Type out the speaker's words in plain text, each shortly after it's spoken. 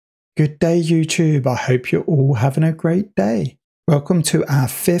Good day YouTube, I hope you're all having a great day. Welcome to our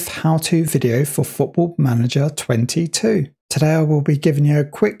 5th how-to video for Football Manager 22. Today I will be giving you a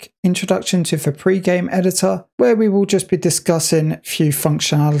quick introduction to the pre-game editor where we will just be discussing a few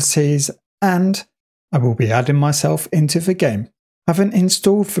functionalities and I will be adding myself into the game. Haven't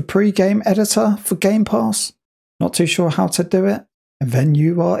installed the pre-game editor for Game Pass? Not too sure how to do it? And then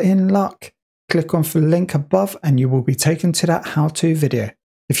you are in luck. Click on the link above and you will be taken to that how-to video.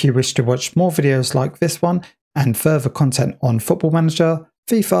 If you wish to watch more videos like this one and further content on Football Manager,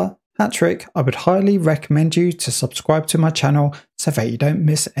 FIFA, Hat-Trick, I would highly recommend you to subscribe to my channel so that you don't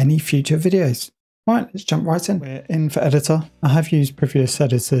miss any future videos. Right, let's jump right in. We're in for editor. I have used previous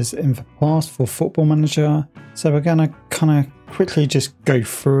editors in the past for Football Manager, so we're going to kind of quickly just go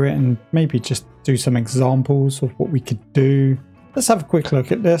through it and maybe just do some examples of what we could do. Let's have a quick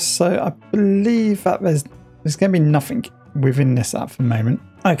look at this. So I believe that there's going to be nothing within this at the moment.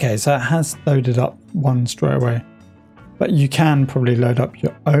 Okay, so it has loaded up one straight away, but you can probably load up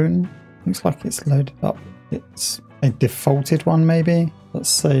your own. Looks like it's loaded up. It's a defaulted one maybe. Let's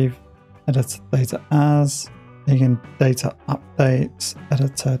save editor data as. You can data updates,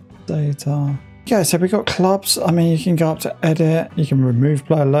 editor data. Okay, so we got clubs. I mean, you can go up to edit. You can remove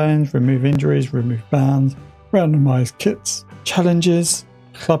player loans, remove injuries, remove bans, randomize kits, challenges,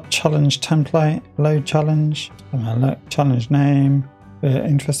 club challenge template, load challenge, challenge name.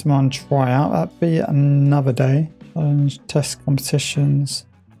 Interesting one, try out, that'd be another day. Challenge, test competitions.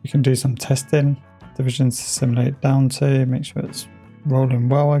 You can do some testing, divisions to simulate down to, make sure it's rolling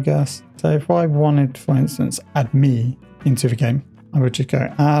well, I guess. So if I wanted, for instance, add me into the game, I would just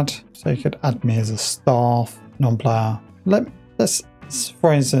go add. So you could add me as a staff, non-player. Let's,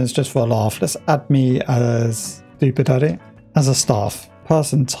 for instance, just for a laugh, let's add me as Stupid Daddy, as a staff.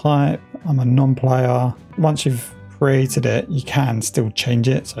 Person type, I'm a non-player. Once you've created it, you can still change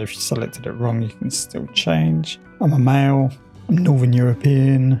it. So if you selected it wrong, you can still change. I'm a male, I'm Northern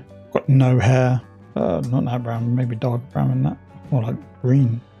European, got no hair, not that brown, maybe dark brown than that, more like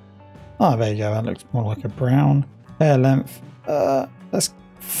green. Oh, there you go, that looks more like a brown. Hair length, that's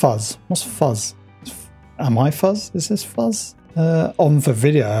fuzz. What's fuzz? Am I fuzz? Is this fuzz? On the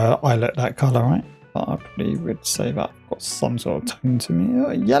video, I look that colour, right? But I probably would say that I've got some sort of tone to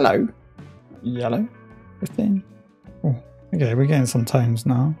me. Yellow. Yellow. 15. Oh, okay, we're getting some tones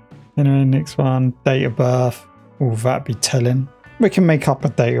now. Anyway, next one, date of birth. Will that be telling? We can make up a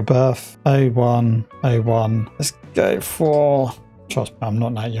date of birth. 01, 01. Let's go for, trust me, I'm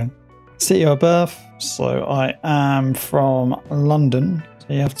not that young. City of birth. So I am from London. So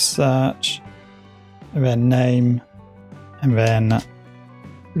you have to search, and then name, and then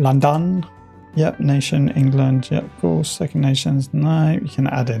London. Yep, nation, England, yep, of course. Second Nations, no. You can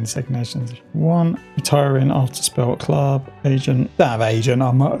add in Second Nations if you want. Retiring after spell club, agent. Don't have agent,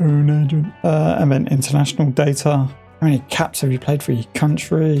 I'm my own agent. And then international data. How many caps have you played for your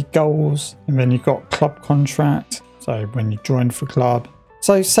country? Goals. And then you've got club contract. So when you joined for club.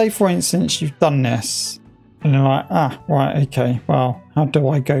 So say for instance you've done this. And you're like, right, okay, well, how do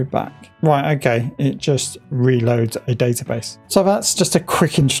I go back? Right, okay, it just reloads a database. So that's just a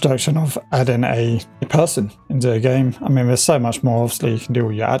quick introduction of adding a person into a game. I mean, there's so much more. Obviously, you can do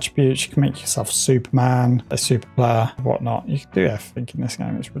all your attributes. You can make yourself Superman, a super player, whatnot. You can do everything in this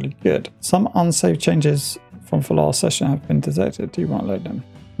game. It's really good. Some unsaved changes from the last session have been detected. Do you want to load them?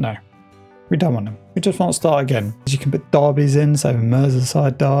 No. We don't want them. We just want to start again. You can put derbies in, so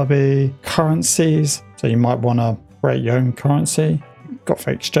Merseyside derby, currencies. So you might want to create your own currency. Got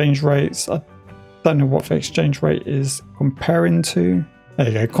the exchange rates. I don't know what the exchange rate is comparing to. There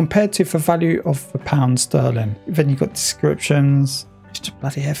you go. Compared to the value of the pound sterling. Then you've got descriptions. Just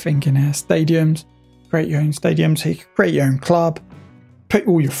bloody everything in here. Stadiums. Create your own stadium. So you can create your own club. Put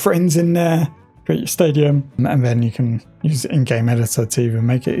all your friends in there. Create your stadium, and then you can use the in-game editor to even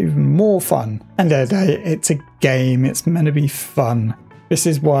make it even more fun. And the day, it's a game, it's meant to be fun. This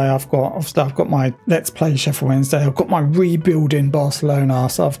is why I've got my Let's Play Sheffield Wednesday, I've got my rebuilding Barcelona,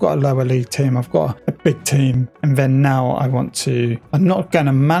 so I've got a lower league team, I've got a big team, and then now I'm not going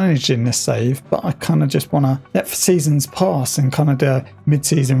to manage in this save, but I kind of just want to let the seasons pass and kind of do a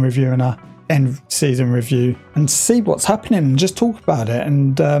mid-season review and a end season review and see what's happening and just talk about it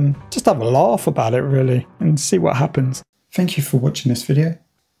and just have a laugh about it really and see what happens. Thank you for watching this video.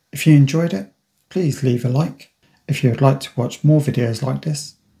 If you enjoyed it, please leave a like. If you would like to watch more videos like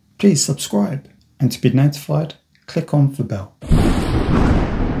this, please subscribe, and to be notified, click on the bell.